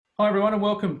Hi, everyone, and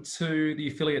welcome to the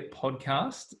Affiliate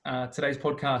Podcast. Today's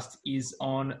podcast is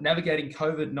on navigating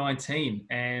COVID-19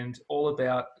 and all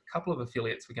about a couple of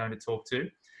affiliates we're going to talk to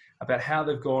about how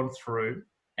they've gone through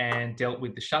and dealt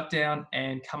with the shutdown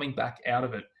and coming back out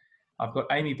of it. I've got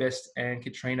Amy Best and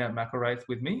Katrina McElraith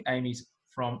with me. Amy's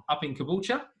from up in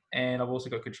Caboolture, and I've also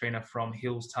got Katrina from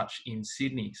Hills Touch in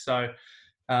Sydney. So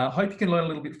I hope you can learn a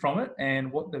little bit from it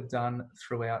and what they've done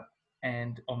throughout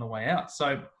and on the way out.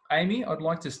 So Amy, I'd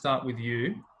like to start with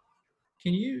you.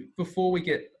 Can you, before we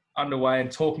get underway and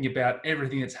talking about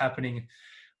everything that's happening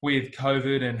with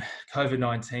COVID and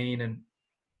COVID-19 and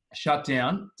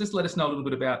shutdown, just let us know a little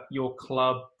bit about your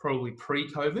club, probably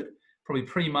pre-COVID, probably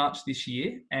pre-March this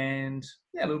year, and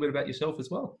a little bit about yourself as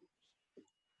well.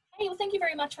 Hey, well, thank you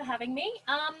very much for having me.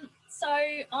 So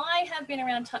I have been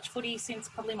around touch footy since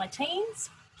probably my teens,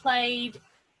 played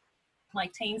my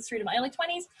teens through to my early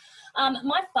 20s.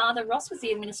 My father, Ross, was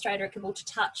the administrator at Caboolture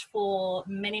Touch for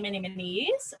many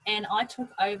years, and I took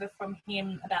over from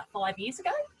him about 5 years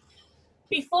ago.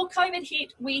 Before COVID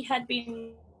hit, we had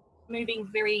been moving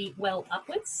very well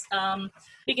upwards.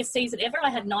 Biggest season ever. I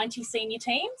had 90 senior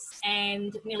teams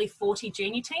and nearly 40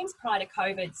 junior teams prior to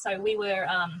COVID. So we were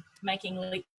making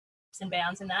leaps and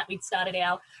bounds in that. We'd started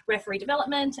our referee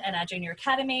development and our junior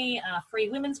academy, our free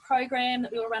women's program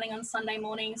that we were running on Sunday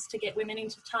mornings to get women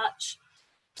into touch.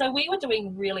 So we were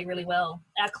doing really well.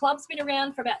 Our club's been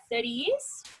around for about 30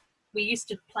 years. We used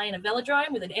to play in a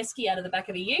velodrome with an esky out of the back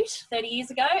of a ute 30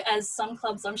 years ago, as some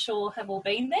clubs I'm sure have all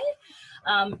been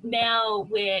there. Now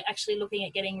we're actually looking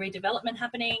at getting redevelopment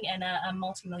happening and a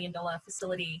multi-million-dollar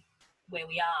facility where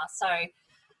we are. So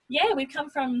yeah, we've come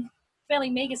from fairly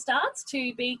meagre starts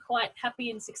to be quite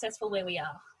happy and successful where we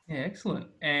are. Yeah, excellent.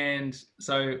 And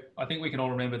so I think we can all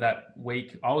remember that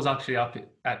week. I was actually up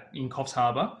in Coffs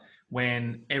Harbour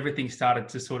when everything started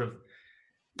to sort of,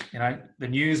 the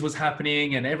news was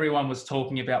happening and everyone was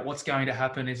talking about what's going to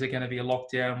happen. Is there going to be a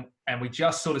lockdown? And we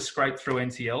just sort of scraped through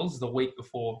NTLs the week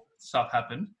before stuff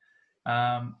happened.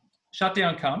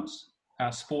 Shutdown comes,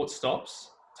 sports stops.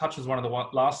 Touch was one of the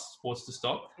last sports to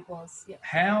stop. It was, yeah.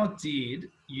 How did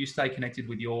you stay connected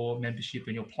with your membership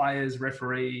and your players,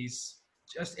 referees,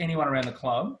 just anyone around the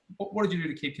club? What did you do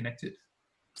to keep connected?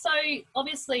 So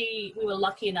obviously we were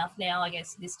lucky enough now, I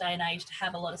guess, in this day and age to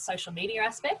have a lot of social media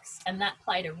aspects, and that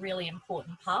played a really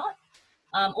important part.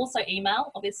 Also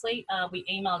email, obviously. We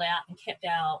emailed out and kept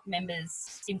our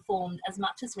members informed as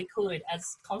much as we could,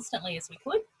 as constantly as we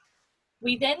could.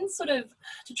 We then sort of,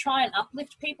 to try and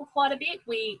uplift people quite a bit,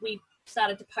 we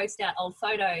started to post out old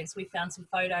photos. We found some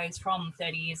photos from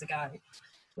 30 years ago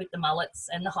with the mullets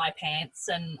and the high pants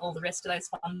and all the rest of those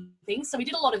fun things. So we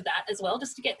did a lot of that as well,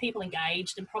 just to get people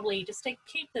engaged and probably just to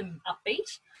keep them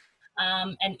upbeat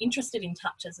and interested in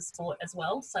touch as a sport as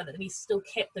well, so that we still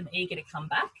kept them eager to come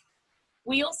back.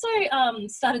 We also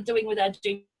started doing with our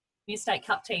Junior State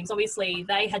Cup teams. Obviously,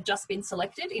 they had just been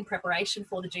selected in preparation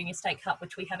for the Junior State Cup,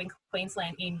 which we have in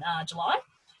Queensland in July.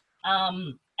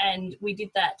 And we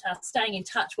did that staying in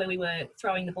touch, where we were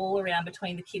throwing the ball around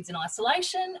between the kids in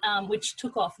isolation, which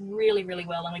took off really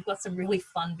well. And we've got some really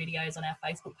fun videos on our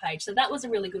Facebook page. So that was a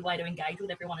really good way to engage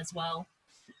with everyone as well.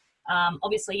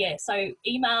 Obviously, yeah, so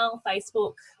email,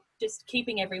 Facebook, just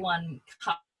keeping everyone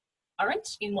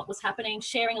current in what was happening,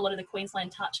 sharing a lot of the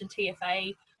Queensland Touch and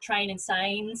TFA train and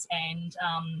sayings and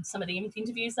some of the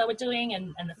interviews they were doing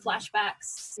and the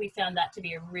flashbacks. We found that to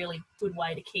be a really good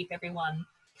way to keep everyone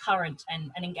current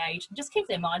and engaged, and just keep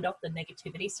their mind off the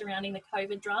negativity surrounding the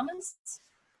COVID dramas.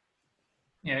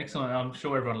 Yeah, excellent. I'm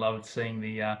sure everyone loved seeing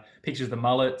the pictures of the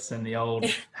mullets and the old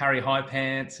Harry high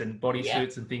pants and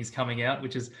bodysuits and things coming out,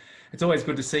 which is, it's always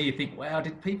good to see. You think, wow,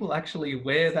 did people actually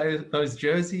wear those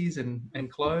jerseys and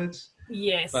clothes?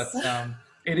 Yes. But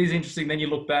it is interesting. Then you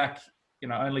look back,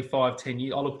 only 5-10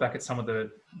 years. I look back at some of the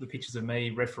pictures of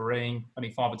me refereeing only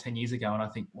 5 or 10 years ago, and I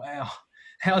think, wow,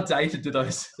 how dated do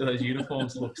those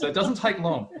uniforms look? So it doesn't take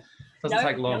long. No,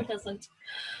 it doesn't.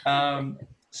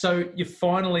 So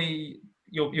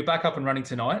you're back up and running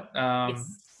tonight.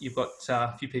 Yes. You've got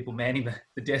a few people manning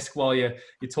the desk while you're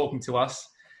talking to us.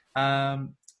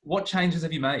 What changes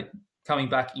have you made coming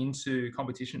back into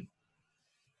competition?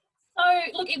 So,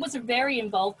 look, it was a very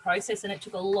involved process, and it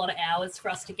took a lot of hours for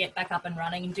us to get back up and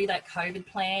running and do that COVID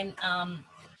plan.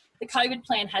 The COVID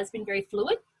plan has been very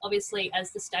fluid. Obviously, as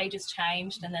the stages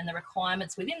changed and then the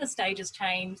requirements within the stages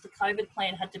changed, the COVID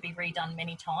plan had to be redone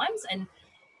many times and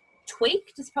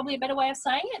tweaked is probably a better way of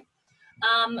saying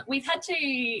it. We've had to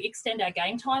extend our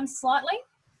game times slightly.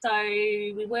 So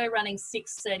we were running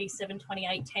 6:30, 7:20,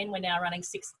 8:10. We're now running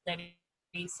 6:30,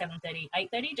 7:30,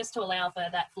 8:30, just to allow for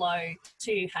that flow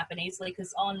to happen easily,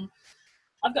 because on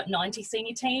I've got 90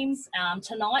 senior teams.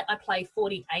 Tonight I play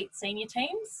 48 senior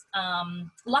teams.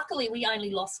 Luckily, we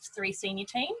only lost 3 senior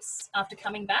teams after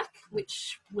coming back,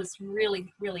 which was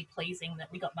really, really pleasing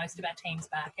that we got most of our teams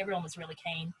back. Everyone was really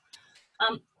keen.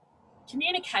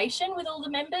 Communication with all the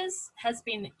members has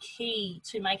been key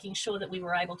to making sure that we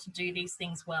were able to do these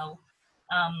things well.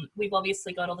 We've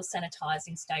obviously got all the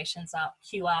sanitising stations up,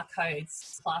 QR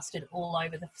codes plastered all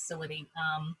over the facility.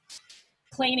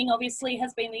 Cleaning obviously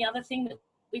has been the other thing that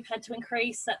we've had to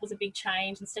increase. That was a big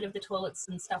change. Instead of the toilets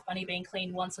and stuff only being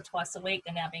cleaned once or twice a week,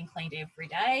 they're now being cleaned every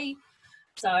day.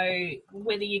 So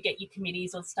whether you get your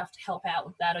committees or stuff to help out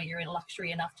with that, or you're in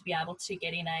luxury enough to be able to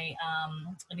get in an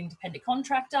independent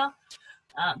contractor,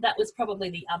 that was probably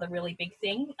the other really big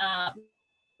thing.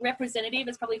 Representative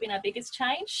has probably been our biggest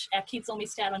change. Our kids all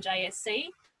missed out on JSC.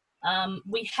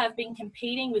 We have been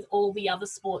competing with all the other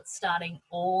sports starting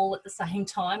all at the same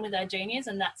time with our juniors,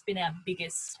 and that's been our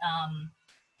biggest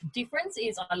difference.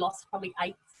 Is I lost probably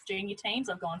 8 junior teams.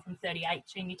 I've gone from 38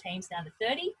 junior teams down to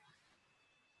 30.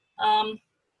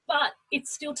 But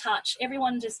it's still touch.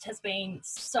 Everyone just has been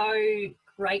so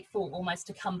grateful almost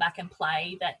to come back and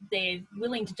play, that they're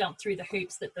willing to jump through the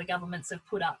hoops that the governments have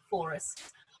put up for us.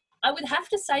 I would have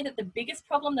to say that the biggest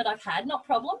problem that I've had, not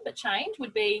problem, but change,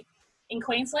 would be in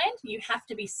Queensland, you have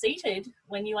to be seated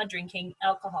when you are drinking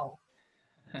alcohol.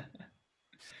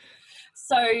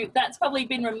 So that's probably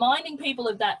been reminding people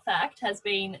of that fact has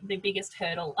been the biggest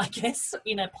hurdle, I guess,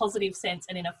 in a positive sense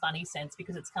and in a funny sense,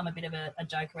 because it's come a bit of a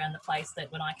joke around the place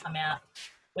that when I come out,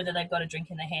 whether they've got a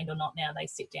drink in their hand or not now, they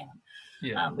sit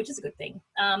down, which is a good thing.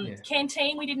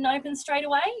 Canteen, we didn't open straight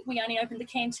away. We only opened the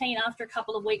canteen after a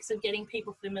couple of weeks of getting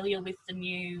people familiar with the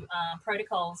new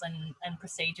protocols and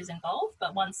procedures involved.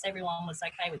 But once everyone was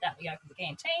okay with that, we opened the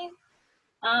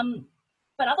canteen.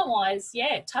 But otherwise,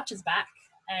 touch is back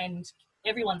and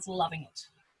everyone's loving it.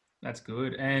 That's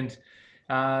good. And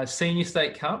Senior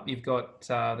State Cup, you've got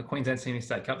the Queensland Senior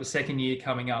State Cup, the second year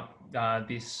coming up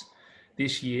this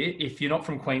year. If you're not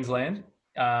from Queensland,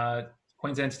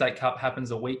 Queensland State Cup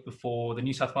happens a week before the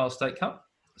New South Wales State Cup.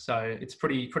 So it's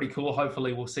pretty cool.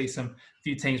 Hopefully we'll see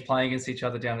few teams playing against each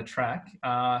other down the track.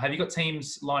 Have you got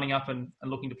teams lining up and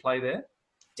looking to play there?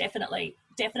 Definitely.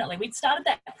 We'd started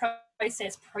that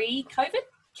process pre-COVID,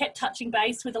 kept touching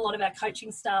base with a lot of our coaching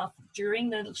staff during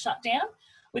the shutdown.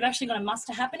 We've actually got a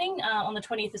muster happening on the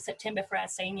 20th of September for our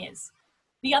seniors.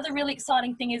 The other really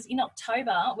exciting thing is in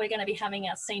October, we're going to be having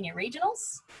our senior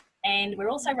regionals, and we're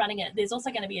also there's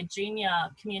also going to be a junior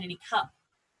community cup,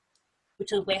 which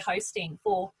we're hosting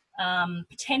for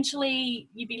potentially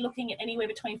you'd be looking at anywhere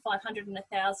between 500 and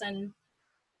 1,000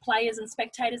 players and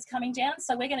spectators coming down.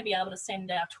 So we're going to be able to send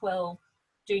our 12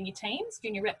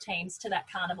 junior rep teams to that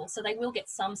carnival. So they will get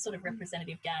some sort of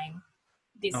representative game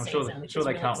this season. I'm sure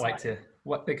they can't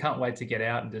wait to get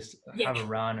out and just have a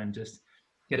run and just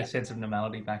get a sense of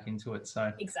normality back into it.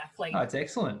 So exactly. It's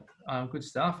excellent. Good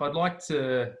stuff. I'd like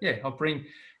to, I'll bring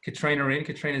Katrina in.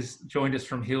 Katrina's joined us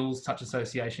from Hills Touch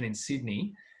Association in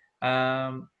Sydney.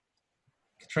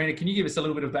 Katrina, can you give us a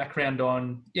little bit of background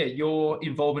on, your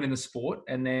involvement in the sport,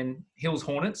 and then Hills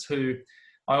Hornets, who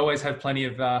I always have plenty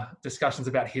of discussions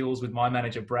about Hills with my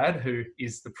manager, Brad, who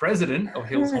is the president of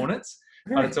Hills Hornets.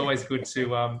 But it's always good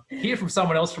to hear from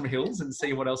someone else from Hills and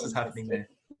see what else is happening there.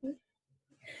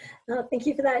 Thank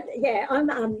you for that. Yeah,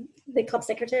 I'm the club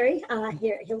secretary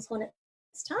here at Hills Hornets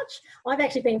Touch. I've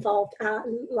actually been involved,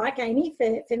 like Amy,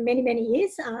 for many, many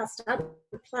years. Started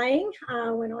playing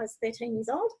when I was 13 years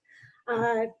old.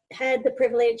 Had the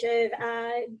privilege of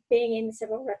being in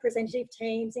several representative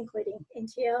teams, including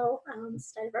NTL,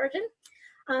 State of Origin.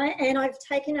 And I've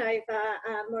taken over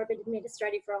more of an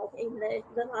administrative role in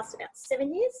the last about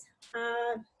 7 years.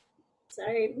 So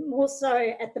more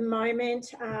so at the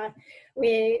moment,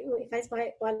 we're faced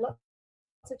by lots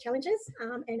of challenges,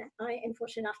 and I am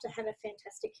fortunate enough to have a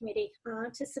fantastic committee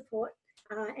to support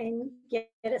and get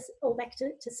us all back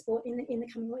to sport in the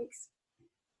coming weeks.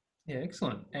 Yeah,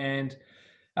 excellent. And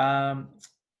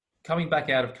coming back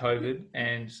out of COVID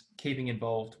and keeping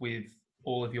involved with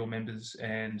all of your members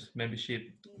and membership,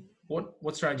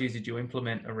 what strategies did you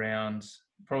implement around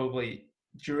probably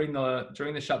during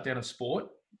the shutdown of sport?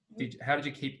 How did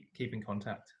you keep in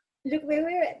contact? Look, we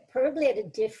were probably at a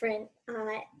different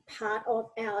part of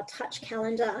our touch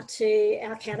calendar to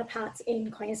our counterparts in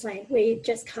Queensland. We've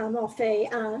just come off a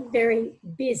very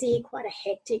busy, quite a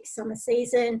hectic summer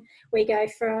season. We go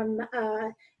from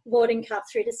Gordon Cup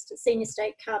through to Senior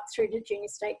State Cup through to Junior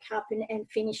State Cup and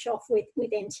finish off with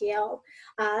NTL.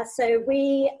 So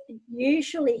we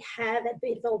usually have a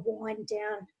bit of a wind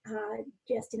down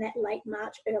just in that late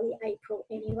March, early April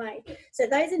anyway. So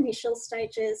those initial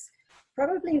stages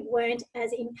probably weren't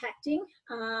as impacting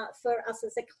for us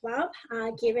as a club,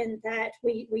 given that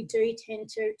we do tend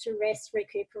to rest,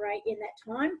 recuperate in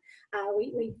that time.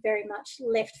 We very much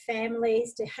left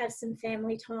families to have some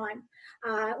family time,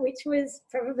 which was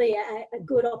probably a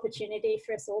good opportunity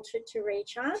for us all to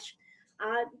recharge.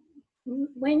 I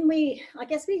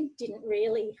guess we didn't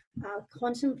really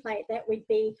contemplate that we'd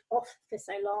be off for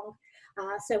so long.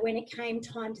 So when it came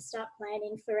time to start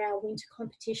planning for our winter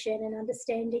competition and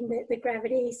understanding that the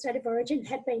Gravity State of Origin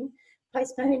had been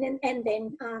postponed and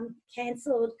then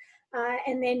cancelled,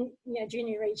 and then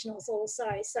junior regionals also.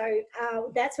 So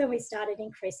that's when we started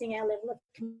increasing our level of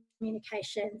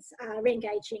communications,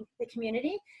 re-engaging the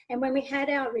community. And when we had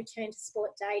our return to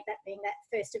sport date, that being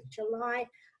that 1st of July,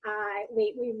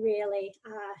 we really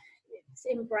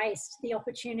embraced the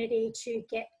opportunity to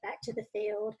get back to the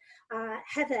field,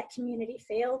 have that community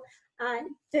feel.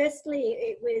 Firstly,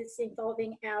 it was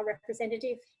involving our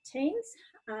representative teams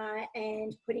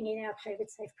and putting in our COVID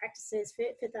safe practices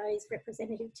for those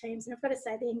representative teams. And I've got to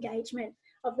say the engagement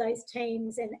of those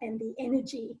teams and the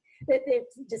energy that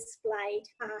they've displayed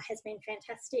has been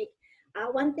fantastic.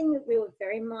 One thing that we were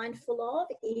very mindful of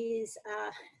is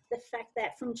the fact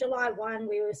that from July 1,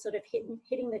 we were sort of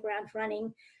hitting the ground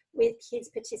running with kids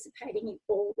participating in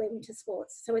all their winter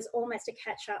sports. So it's almost a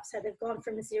catch up. So they've gone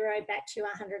from 0 back to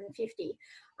 150.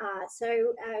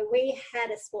 So we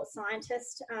had a sports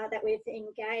scientist that we've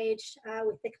engaged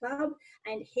with the club,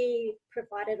 and he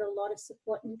provided a lot of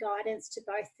support and guidance to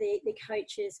both the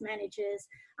coaches, managers,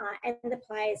 and the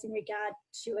players in regard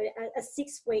to a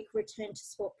 6-week return to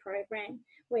sport program,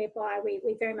 whereby we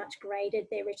very much graded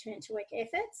their return to work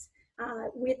efforts.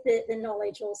 With the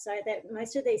knowledge also that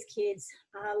most of these kids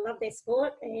love their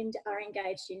sport and are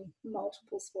engaged in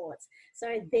multiple sports.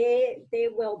 So their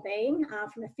well-being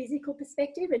from a physical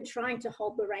perspective and trying to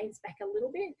hold the reins back a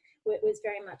little bit was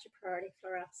very much a priority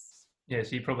for us. Yeah,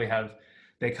 so you probably have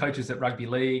their coaches at rugby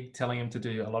league telling them to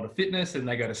do a lot of fitness, and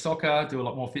they go to soccer, do a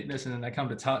lot more fitness, and then they come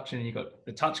to touch, and you've got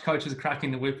the touch coaches cracking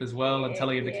the whip as well and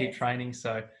telling them to keep training.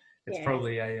 So it's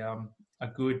probably a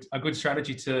good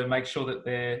strategy to make sure that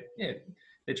their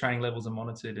training levels are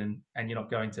monitored and you're not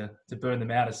going to burn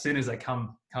them out as soon as they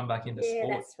come back into sport.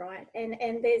 Yeah, that's right.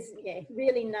 And there's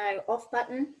really no off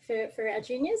button for our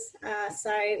juniors.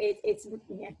 So it's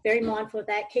very mindful of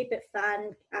that. Keep it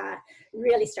fun.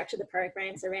 Really structure the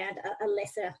programs around a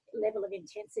lesser level of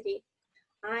intensity.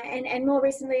 And more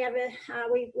recently,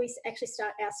 we actually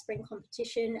start our spring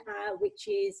competition, which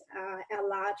is our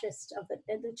largest of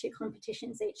the 2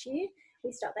 competitions each year.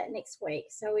 We start that next week.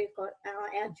 So we've got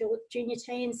our junior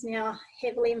teams now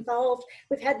heavily involved.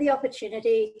 We've had the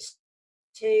opportunity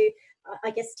to,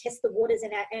 test the waters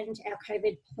in our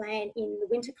COVID plan in the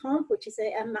winter comp, which is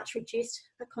a much reduced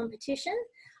competition,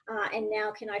 and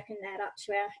now can open that up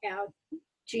to our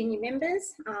junior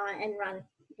members and run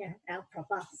our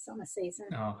proper summer season.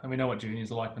 Oh, and we know what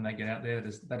juniors are like when they get out there.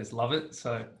 They just love it.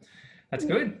 So that's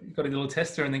good. You've got a little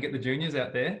tester and then get the juniors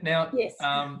out there. Now, yes.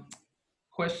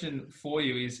 Question for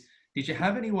you is, did you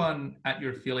have anyone at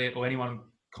your affiliate or anyone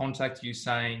contact you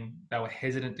saying they were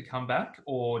hesitant to come back,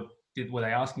 or were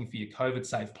they asking for your COVID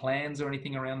safe plans or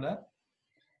anything around that?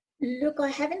 Look, I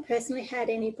haven't personally had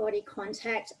anybody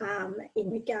contact in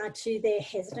regard to their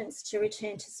hesitance to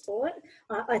return to sport.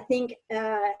 I think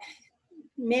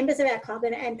members of our club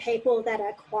and people that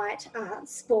are quite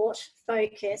sport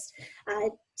focused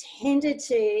tended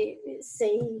to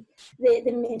see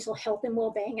the mental health and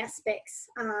wellbeing aspects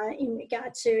in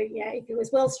regard to, if it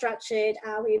was well structured,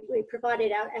 we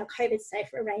provided our COVID safe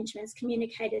arrangements,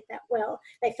 communicated that well,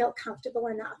 they felt comfortable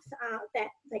enough that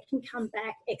they can come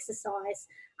back, exercise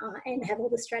and have all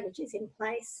the strategies in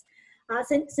place.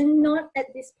 So not at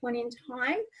this point in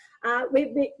time.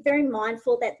 We're very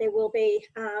mindful that there will be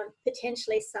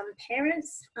potentially some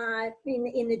parents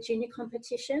in the junior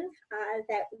competition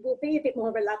that will be a bit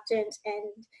more reluctant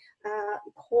and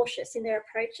cautious in their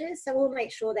approaches. So we'll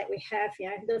make sure that we have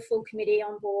the full committee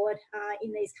on board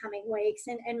in these coming weeks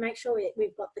and make sure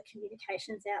we've got the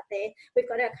communications out there. We've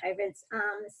got our COVID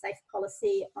safe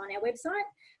policy on our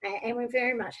website, and we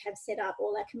very much have set up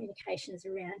all our communications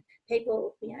around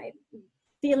people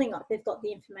feeling like they've got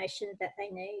the information that they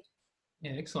need.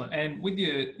 Yeah, excellent. And with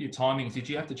your timings, did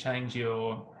you have to change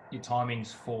your timings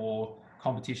for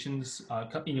competitions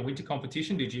in your winter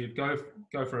competition? Did you go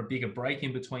for a bigger break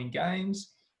in between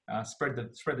games, spread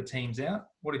the teams out?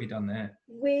 What have you done there?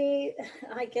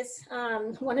 I guess,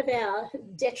 one of our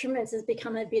detriments has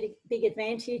become a big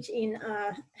advantage in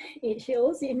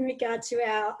Hills in regard to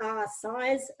our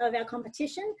size of our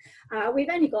competition. We've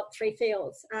only got 3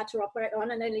 fields to operate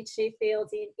on, and only 2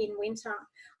 fields in winter.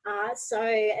 So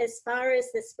as far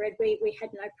as the spread, we had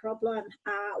no problem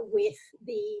with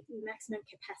the maximum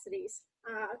capacities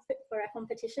for our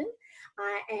competition,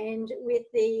 and with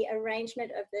the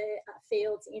arrangement of the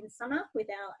fields in summer with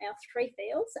our 3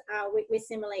 fields, we're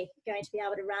similarly going to be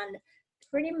able to run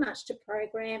pretty much to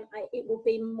program. It will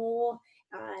be more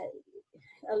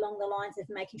along the lines of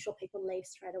making sure people leave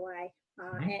straight away,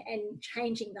 and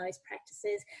changing those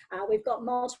practices. We've got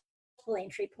multiple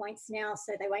entry points now,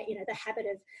 so they won't, the habit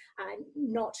of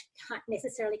not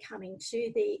necessarily coming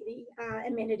to the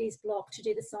amenities block to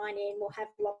do the sign in. We'll have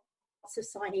lots of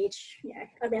signage,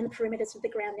 around the perimeters of the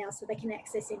ground now, so they can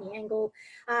access any angle.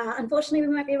 Unfortunately,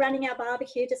 we won't be running our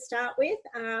barbecue to start with.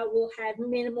 We'll have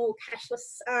minimal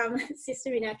cashless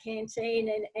system in our canteen,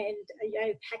 and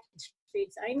packaged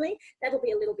foods only. That'll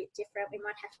be a little bit different. We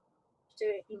might have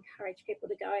to encourage people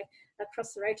to go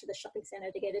across the road to the shopping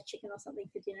centre to get a chicken or something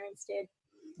for dinner instead.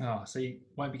 Oh, so you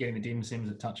won't be getting the dim sims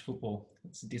at touch football.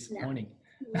 It's disappointing.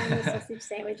 No sausage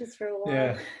sandwiches for a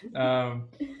while. Yeah.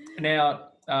 Now,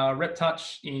 Rep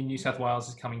Touch in New South Wales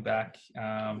is coming back.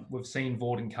 We've seen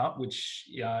Vorden Cup, which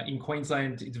in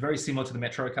Queensland, it's very similar to the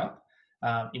Metro Cup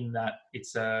in that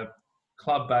it's a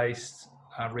club-based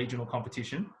regional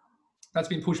competition. That's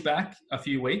been pushed back a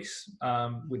few weeks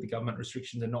with the government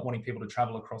restrictions and not wanting people to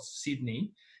travel across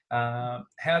Sydney. How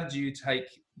did you take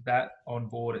that on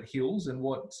board at Hills, and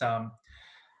what's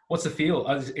the feel?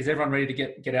 Is everyone ready to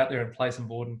get out there and play some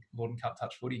Vorden Cup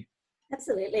touch footy?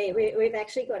 Absolutely. We've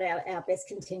actually got our best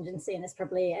contingency, and it's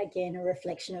probably, again, a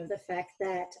reflection of the fact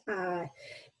that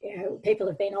people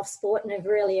have been off sport and have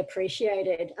really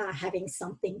appreciated having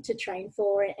something to train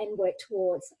for and work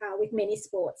towards, with many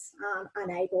sports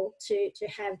unable to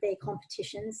have their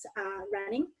competitions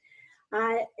running.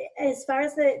 As far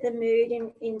as the mood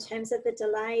in terms of the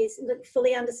delays, look,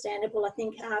 fully understandable. I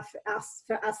think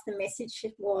for us, the message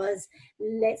was,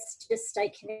 let's just stay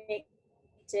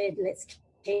connected, let's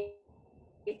keep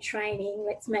training,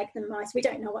 let's make the most. We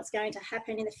don't know what's going to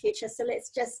happen in the future, so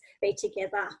let's just be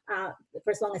together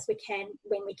for as long as we can,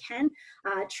 when we can.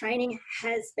 Training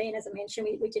has been, as I mentioned,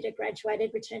 we did a graduated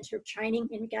return to training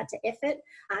in regard to effort,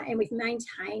 and we've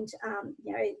maintained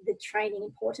the training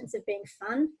importance of being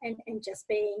fun and just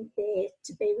being there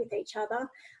to be with each other.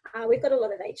 We've got a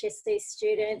lot of HSC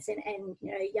students and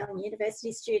young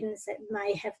university students that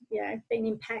may have been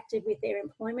impacted with their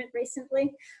employment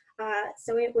recently.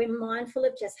 So we're mindful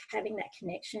of just having that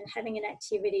connection, having an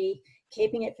activity,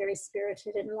 keeping it very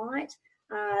spirited and light.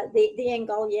 The end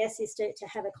goal, yes, is to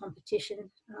have a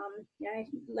competition,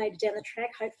 later down the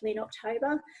track, hopefully in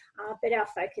October. But our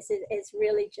focus has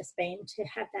really just been to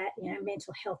have that,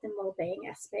 mental health and wellbeing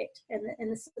aspect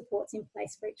and the supports in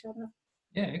place for each other.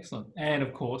 Yeah, excellent. And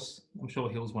of course, I'm sure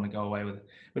Hills want to go away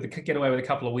get away with a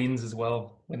couple of wins as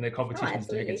well when their competitions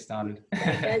do get started.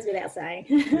 That goes without saying.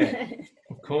 Yeah,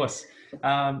 of course.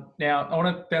 Now, I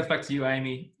want to bounce back to you,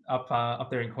 Amy, up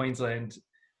there in Queensland,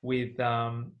 with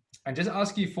and just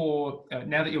ask you for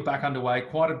now that you're back underway,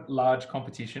 quite a large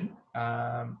competition.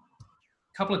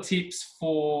 Couple of tips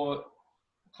for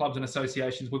clubs and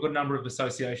associations. We've got a number of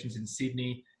associations in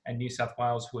Sydney and New South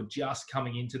Wales who are just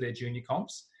coming into their junior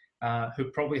comps. Who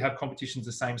probably have competitions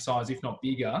the same size, if not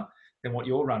bigger, than what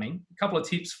you're running. A couple of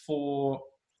tips for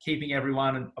keeping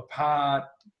everyone apart,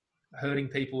 hurting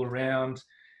people around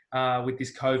with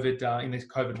this COVID, in this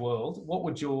COVID world. What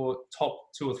would your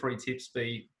top 2 or 3 tips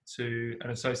be to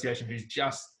an association who's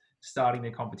just starting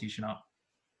their competition up?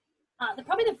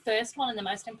 Probably the first one and the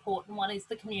most important one is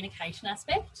the communication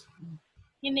aspect.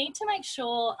 You need to make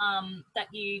sure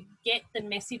that you get the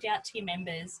message out to your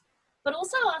members, but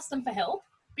also ask them for help.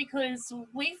 Because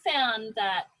we found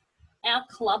that our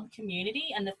club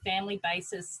community and the family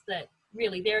basis, that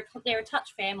really they're a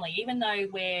touch family, even though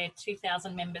we're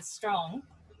 2,000 members strong,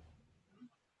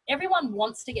 everyone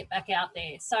wants to get back out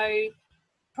there. So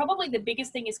probably the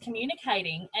biggest thing is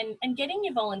communicating and getting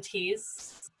your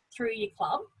volunteers through your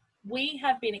club. We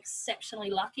have been exceptionally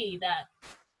lucky that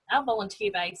our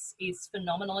volunteer base is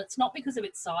phenomenal. It's not because of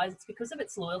its size, it's because of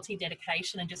its loyalty,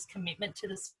 dedication, and just commitment to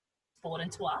the sport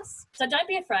and to us. So don't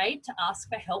be afraid to ask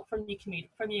for help from your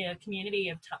community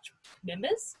of touch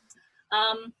members.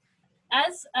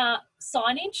 As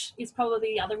signage is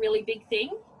probably the other really big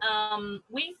thing.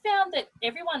 We found that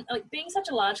everyone, being such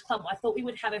a large club, I thought we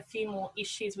would have a few more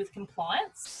issues with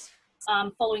compliance,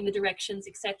 following the directions,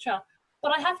 etc.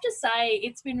 But I have to say,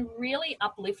 it's been really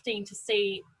uplifting to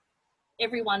see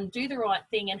everyone do the right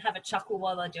thing and have a chuckle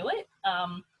while they do it.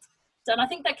 So, and I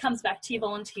think that comes back to your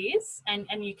volunteers and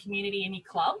your community and your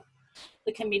club,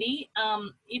 the committee.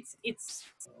 It's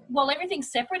while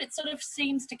everything's separate, it sort of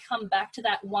seems to come back to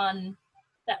that one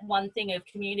thing of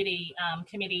community,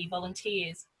 committee,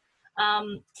 volunteers.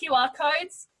 QR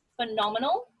codes,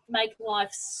 phenomenal, make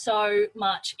life so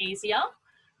much easier.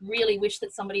 Really wish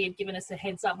that somebody had given us a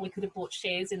heads up. We could have bought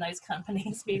shares in those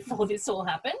companies before this all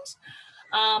happened.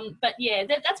 But yeah,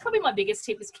 that's probably my biggest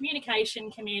tip is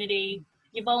communication, community,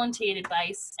 your volunteer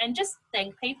base, and just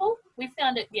thank people. We've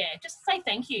found it, just say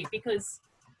thank you, because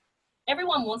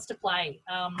everyone wants to play.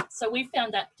 So we've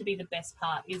found that to be the best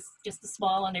part, is just the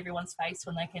smile on everyone's face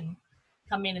when they can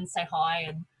come in and say hi,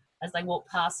 and as they walk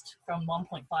past from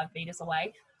 1.5 metres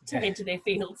away to head to their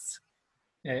fields.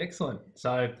 Yeah, excellent.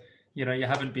 So, you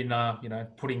haven't been,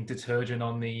 putting detergent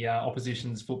on the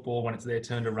opposition's football when it's their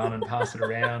turn to run and pass it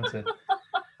around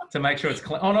to make sure it's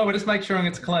clean. Oh no, we're just making sure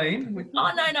it's clean.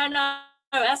 Oh no.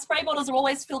 Our spray bottles are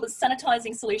always filled with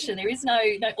sanitising solution. There is no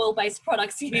oil-based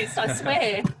products used, I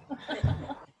swear.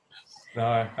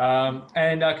 No.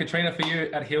 And Katrina, for you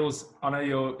at Hills, I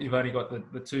know you've only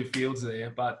got the 2 fields there,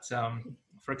 but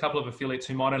for a couple of affiliates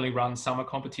who might only run summer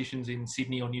competitions in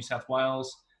Sydney or New South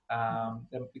Wales,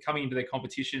 they're coming into their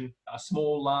competition,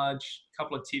 small, large,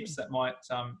 couple of tips that might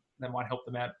help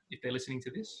them out if they're listening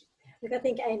to this. Look, I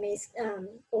think Amy's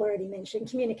already mentioned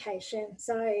communication.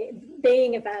 So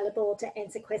being available to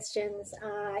answer questions.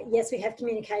 Yes, we have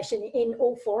communication in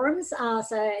all forums.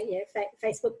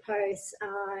 Facebook posts,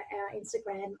 our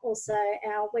Instagram, also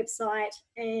our website,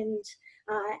 and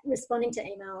responding to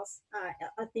emails.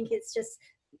 I think it's just,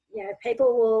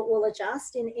 people will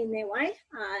adjust in their way.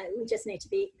 We just need to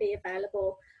be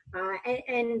available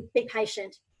and be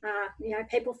patient.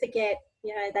 People forget,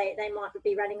 they might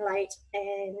be running late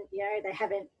and, they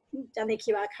haven't done their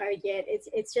QR code yet.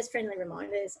 It's just friendly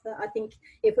reminders. I think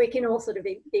if we can all sort of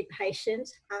be patient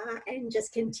and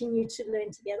just continue to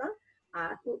learn together,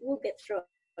 we'll get through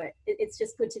it. It's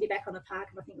just good to be back on the park,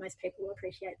 and I think most people will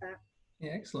appreciate that.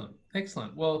 Yeah,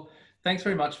 excellent. Well, thanks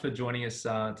very much for joining us,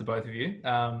 to both of you.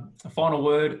 A final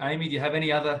word, Amy. Do you have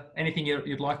anything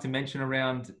you'd like to mention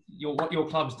around what your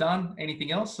club's done?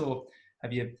 Anything else, or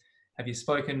have you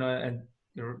spoken and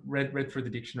read through the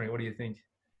dictionary? What do you think?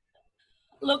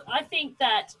 Look, I think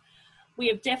that we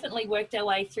have definitely worked our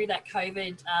way through that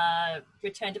COVID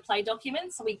return to play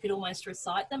document, so we could almost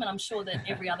recite them, and I'm sure that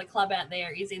every other club out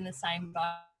there is in the same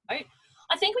boat.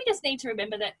 I think we just need to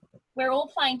remember that we're all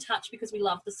playing touch because we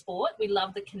love the sport, we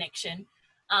love the connection.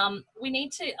 We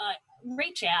need to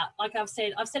reach out. Like I've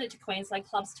said it to Queensland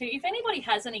clubs too. If anybody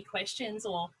has any questions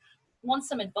or wants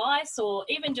some advice, or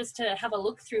even just to have a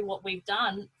look through what we've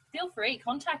done, feel free,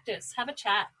 contact us, have a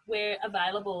chat. We're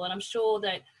available, and I'm sure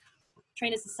that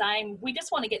Trina's the same. We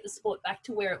just want to get the sport back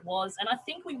to where it was, and I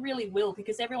think we really will,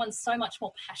 because everyone's so much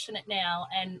more passionate now,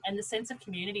 and the sense of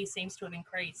community seems to have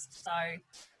increased. So,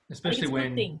 especially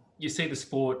when you see the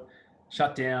sport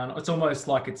shut down, it's almost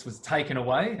like it was taken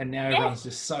away, and now everyone's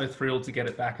just so thrilled to get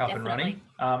it back up and running.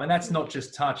 And that's not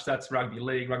just touch, that's rugby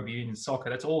league, rugby union, soccer,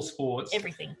 that's all sports.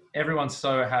 Everything. Everyone's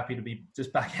so happy to be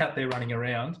just back out there running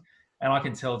around. And I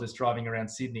can tell just driving around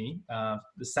Sydney,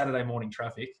 the Saturday morning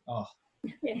traffic,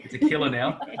 it's a killer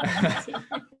now.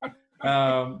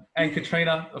 And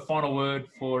Katrina, a final word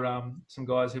for some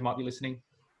guys who might be listening.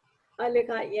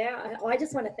 I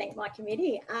just want to thank my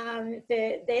committee for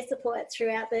their support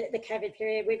throughout the COVID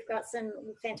period. We've got some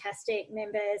fantastic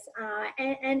members,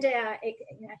 and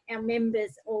our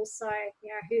members also,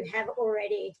 who have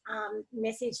already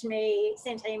messaged me,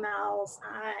 sent emails,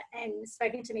 and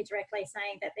spoken to me directly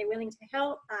saying that they're willing to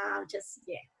help.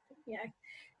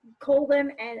 Call them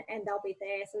and they'll be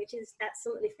there, so which is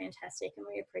absolutely fantastic, and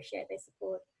we appreciate their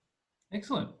support.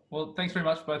 Excellent. Well, thanks very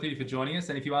much, both of you, for joining us.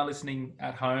 And if you are listening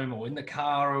at home or in the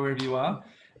car or wherever you are,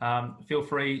 feel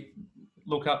free,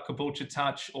 look up Caboolture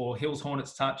Touch or Hills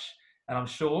Hornets Touch. And I'm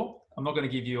not going to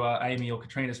give you Amy or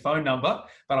Katrina's phone number,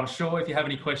 but I'm sure if you have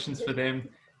any questions for them,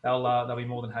 they'll be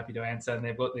more than happy to answer. And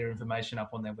they've got their information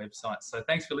up on their website. So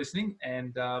thanks for listening,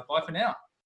 and bye for now.